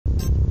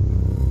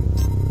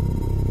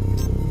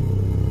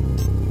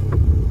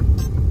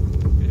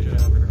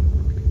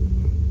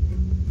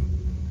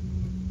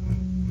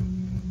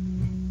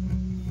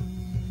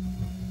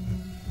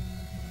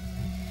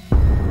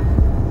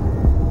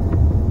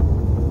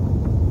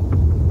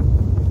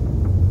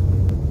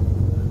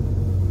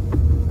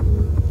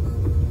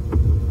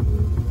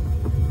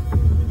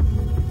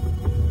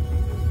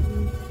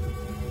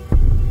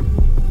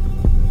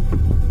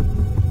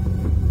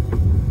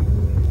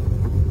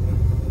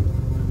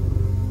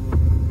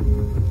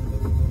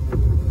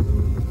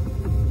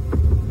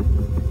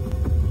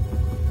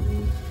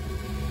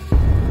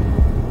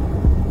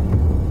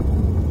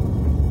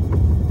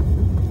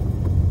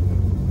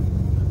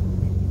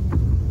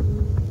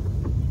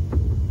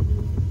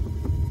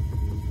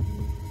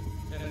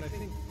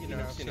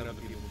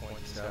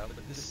out,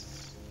 but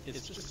this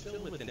is just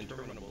filled with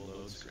interminable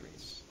load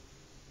screens.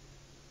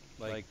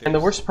 Like, and the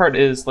worst part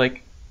is,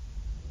 like,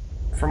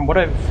 from what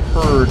I've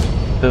heard,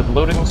 the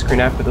loading screen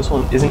after this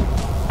one isn't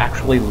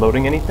actually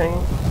loading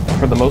anything,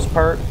 for the most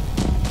part.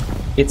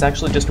 It's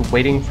actually just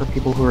waiting for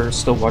people who are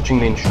still watching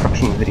the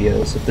instruction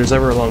videos. If there's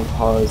ever a long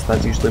pause,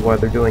 that's usually why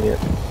they're doing it.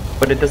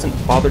 But it doesn't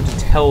bother to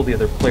tell the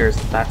other players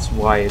that that's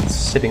why it's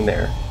sitting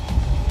there.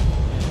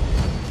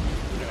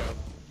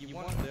 You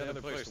want the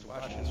other players to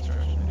watch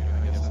instruction video, I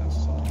guess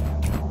that's...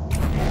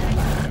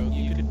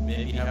 you could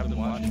maybe have them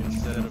watch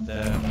instead of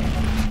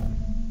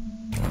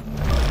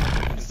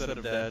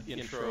that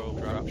intro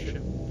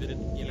dropship bit,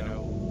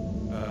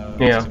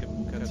 yeah.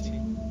 cutscene.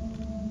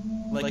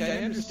 Like, I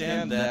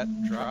understand that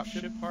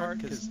dropship part,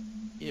 because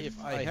if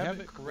I have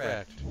it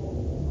correct...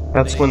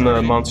 That's when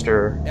the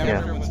monster... After yeah.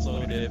 everyone's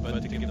loaded,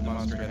 but to give the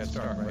monster a head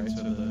start, right?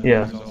 So the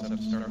yeah. results have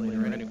to start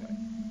later anyway.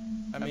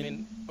 I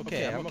mean,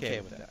 okay, I'm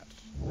okay with that.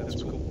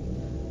 That's cool.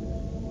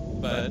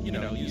 But,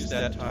 use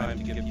that time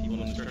to give people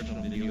an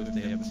instructional video if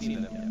they haven't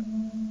seen them yet.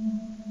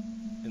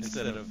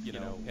 Instead of,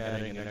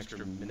 adding an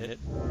extra minute,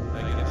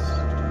 I guess.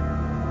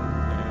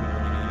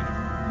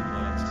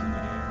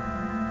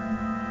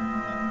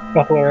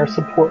 Definitely our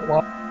support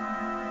line.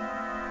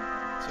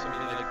 So, I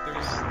mean, like,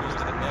 there's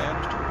that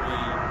mandatory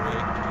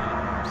break between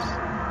maps.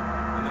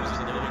 And there's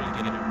the loading to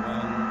get into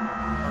one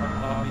part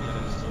lobby, then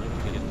there's the loading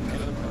to get into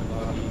another part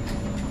lobby,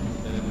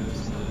 then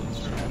there's the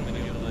instructional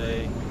video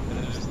delay, then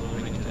there's the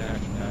loading into the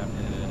action map,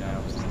 and then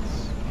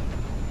analysis.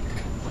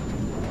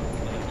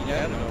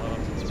 Yeah, I don't know.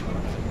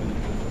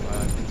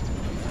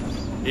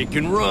 It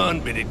can run,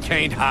 but it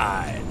can't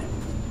hide.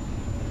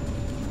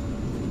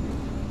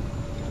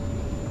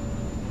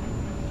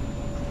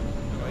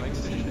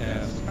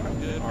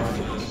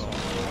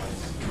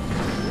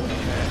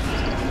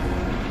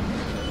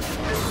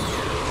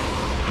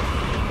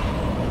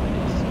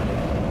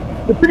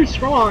 They're pretty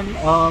strong.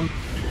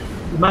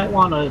 You might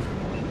want to,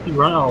 if you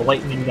run out of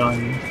lightning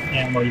gun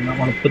ammo, you might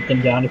want to put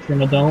them down if you're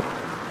an adult.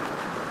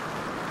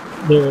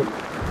 They're...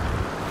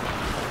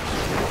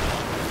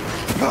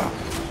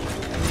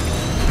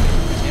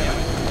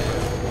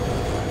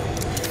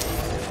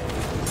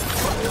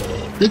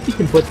 I think you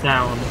can put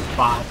down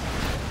 5.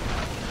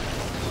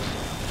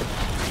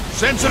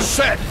 Sensor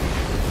set!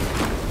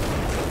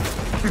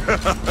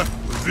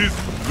 This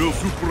will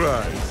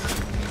surprise.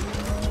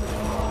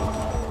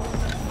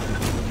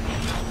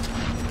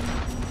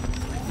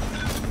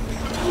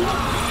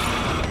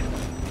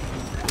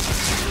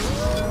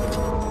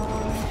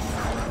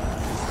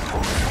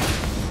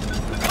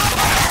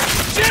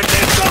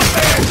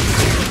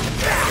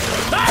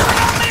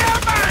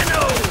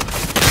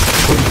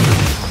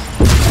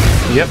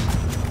 Yep.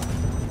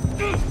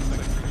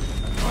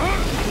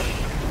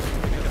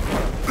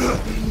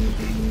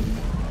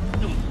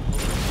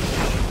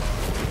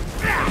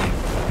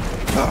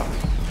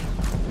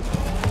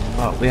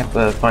 Oh, we have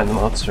to find the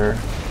monster.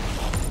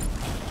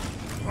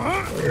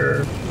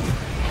 Where?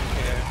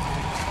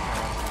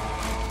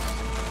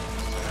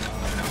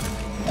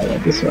 I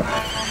like this one.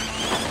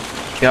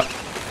 Yep.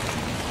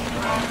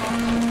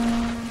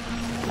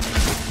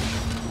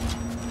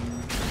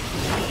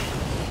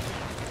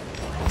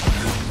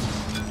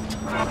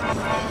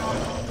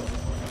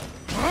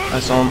 I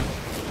saw him.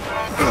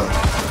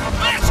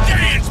 Let's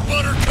dance,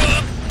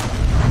 Buttercup!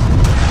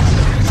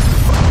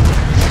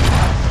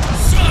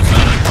 Suck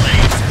on it,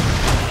 please!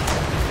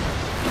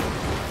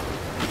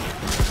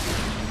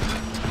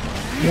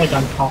 I'm like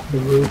on top of the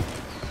roof.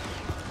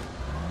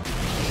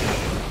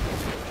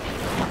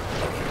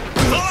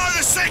 Follow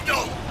the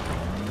signal!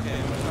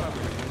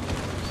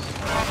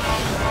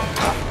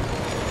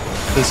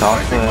 He's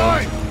off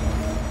the...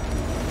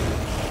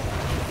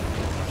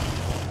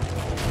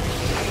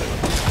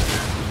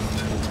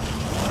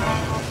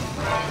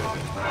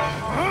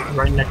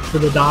 Right next to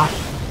the dock.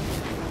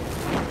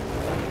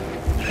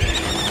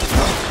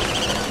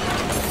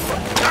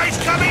 Guys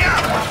coming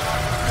up!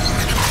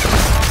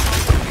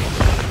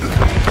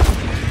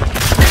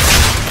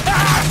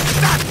 Ah,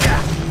 stuck ya!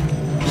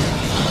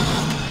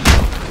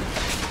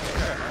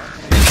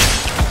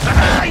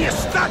 Ah, you're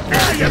stuck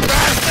now, you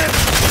bastard!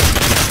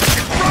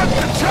 You broke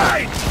the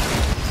chain!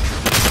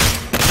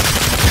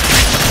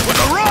 With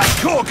the right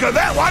corker,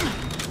 that one!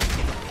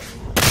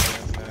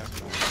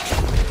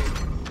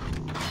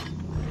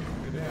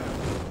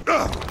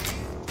 Ugh.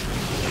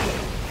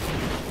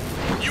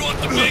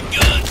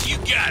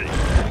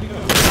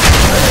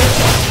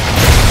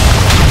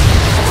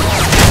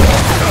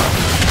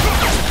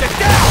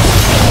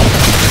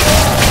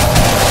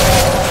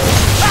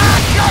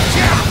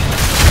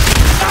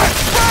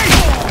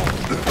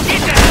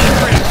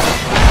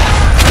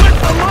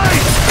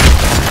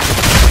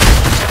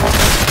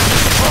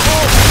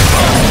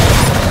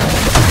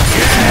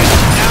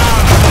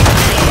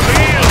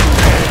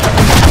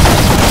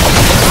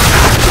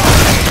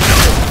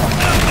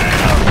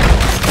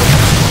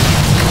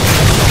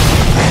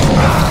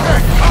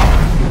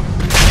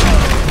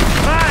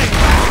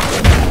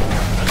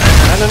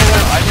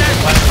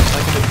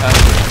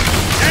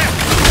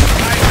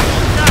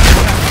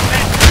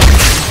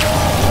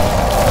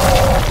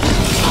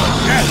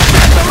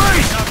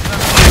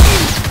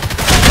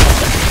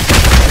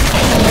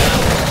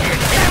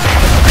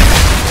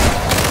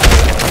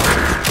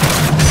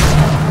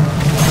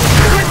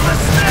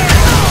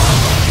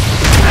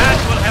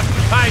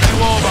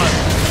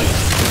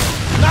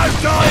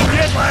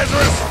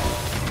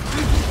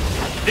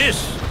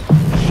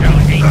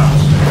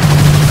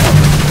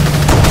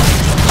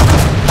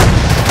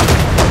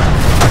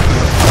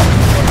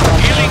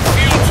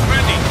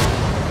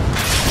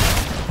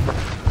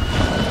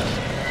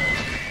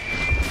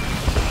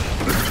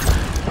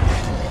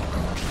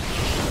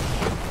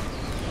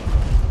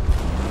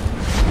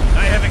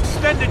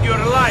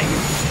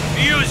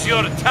 Use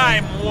your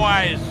time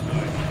wisely.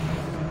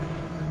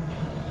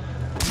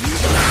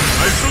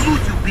 I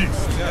salute you,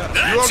 beast. You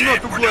are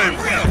not to blame.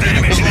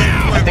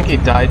 I think he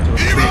died to a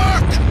tree. I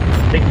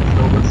think he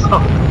killed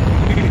himself.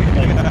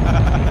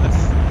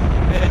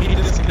 Man, he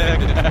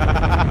disconnected. Oh,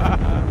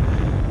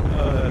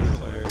 that's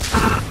hilarious. I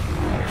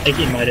think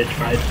he might have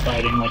tried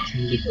fighting like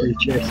some big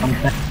creature or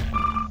something.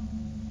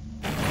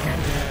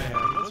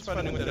 Yeah, what's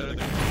funny with that other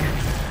guy?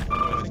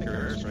 I think her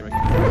airstrike.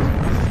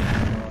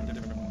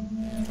 Different one.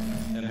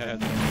 And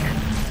had.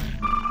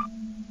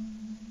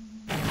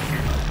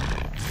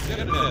 I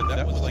gotta admit,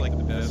 that was like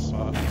the best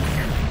spot for the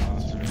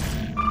monster.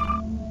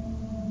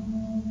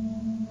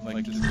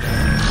 Like just and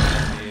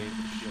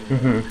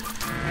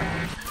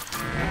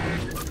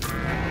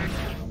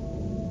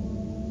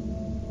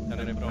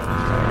then if it almost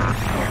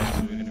dies,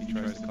 so even if he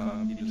tries to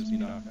climb, he'd just be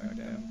knocked back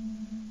down.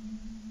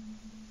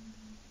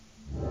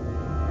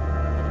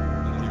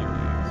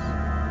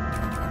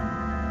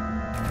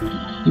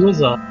 He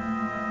was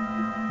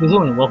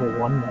only level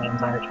 1 the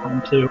entire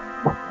time too.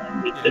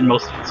 He did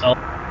most of himself.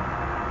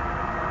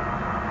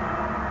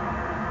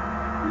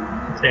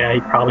 So yeah, he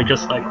probably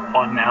just like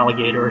fought an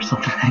alligator or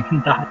something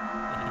and died.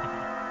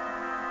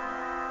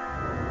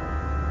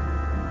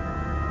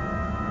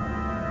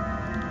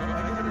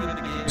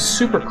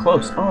 Super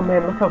close. Oh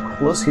man, look how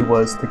close he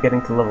was to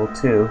getting to level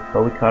 2,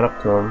 but we caught up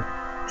to him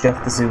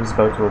just as he was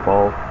about to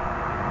evolve.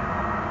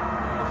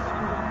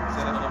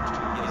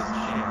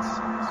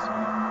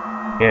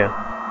 Yeah.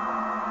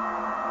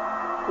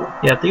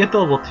 Yeah, if they get to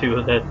level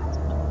 2, that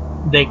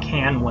they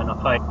can win a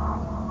fight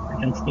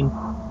against the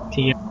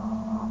team.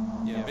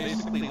 Yeah,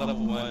 basically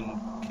level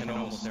 1 can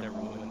almost never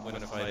win a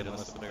fight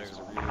unless the players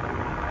are really good.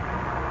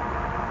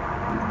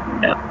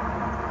 Yeah,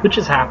 which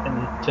has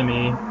happened to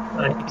me.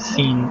 I've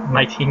seen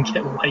my team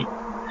get wiped,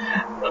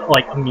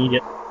 like,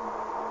 immediately.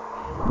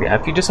 Yeah,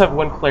 if you just have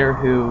one player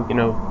who, you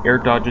know, air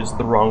dodges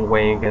the wrong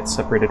way and gets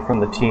separated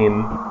from the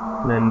team,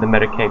 then the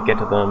meta can't get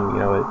to them, you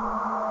know,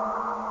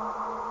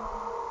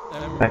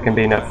 that can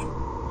be enough. We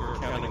were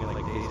counting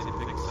like Daisy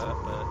picks up,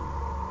 but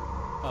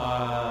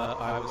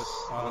I was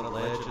on a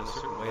ledge in a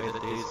certain way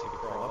that Daisy could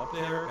crawl up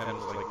there, and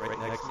was like right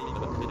next to me,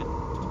 but couldn't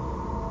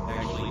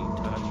actually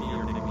touch me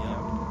or pick me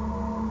up.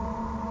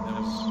 That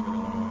was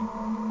really annoying.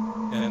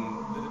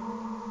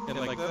 And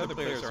like the other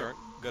players aren't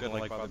gonna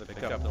like bother to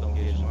pick up the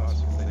engaged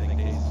monsters because they think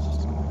Daisy's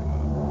just gonna pick them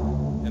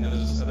up. And there was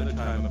this other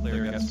time a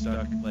player got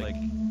stuck like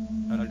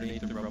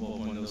underneath the rubble of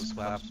one of those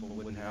collapsible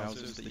wooden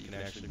houses that you can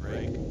actually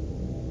break.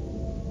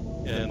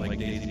 And like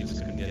Daisy just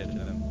couldn't get to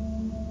them.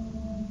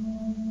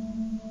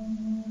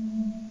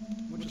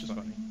 Which is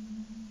funny.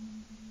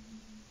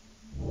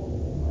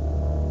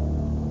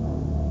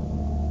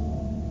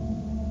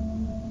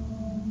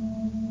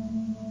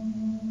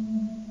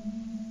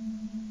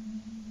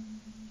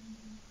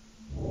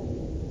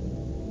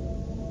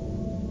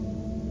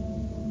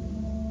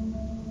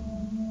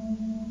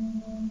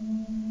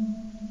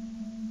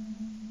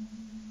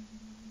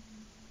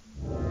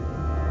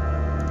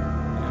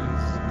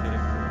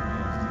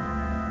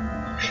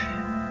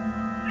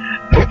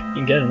 You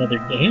can get another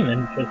game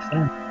in for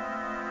fun.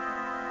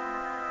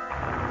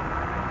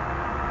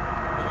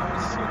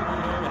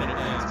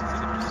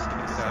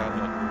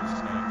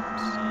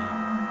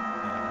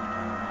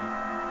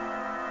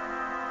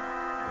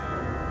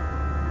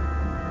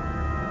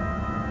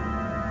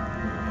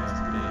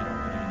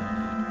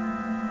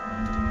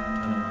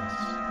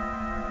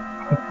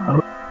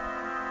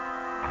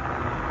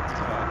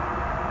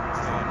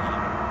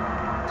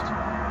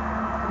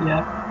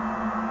 Yeah.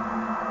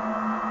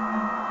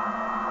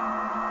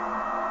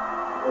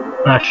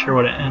 Not sure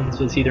what it ends.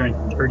 It's either in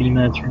 30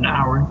 minutes or an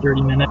hour and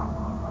 30 minutes.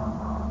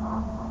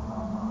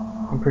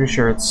 I'm pretty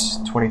sure it's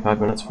 25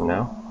 minutes from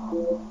now.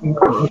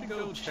 Go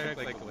check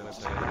like the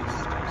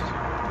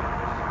website.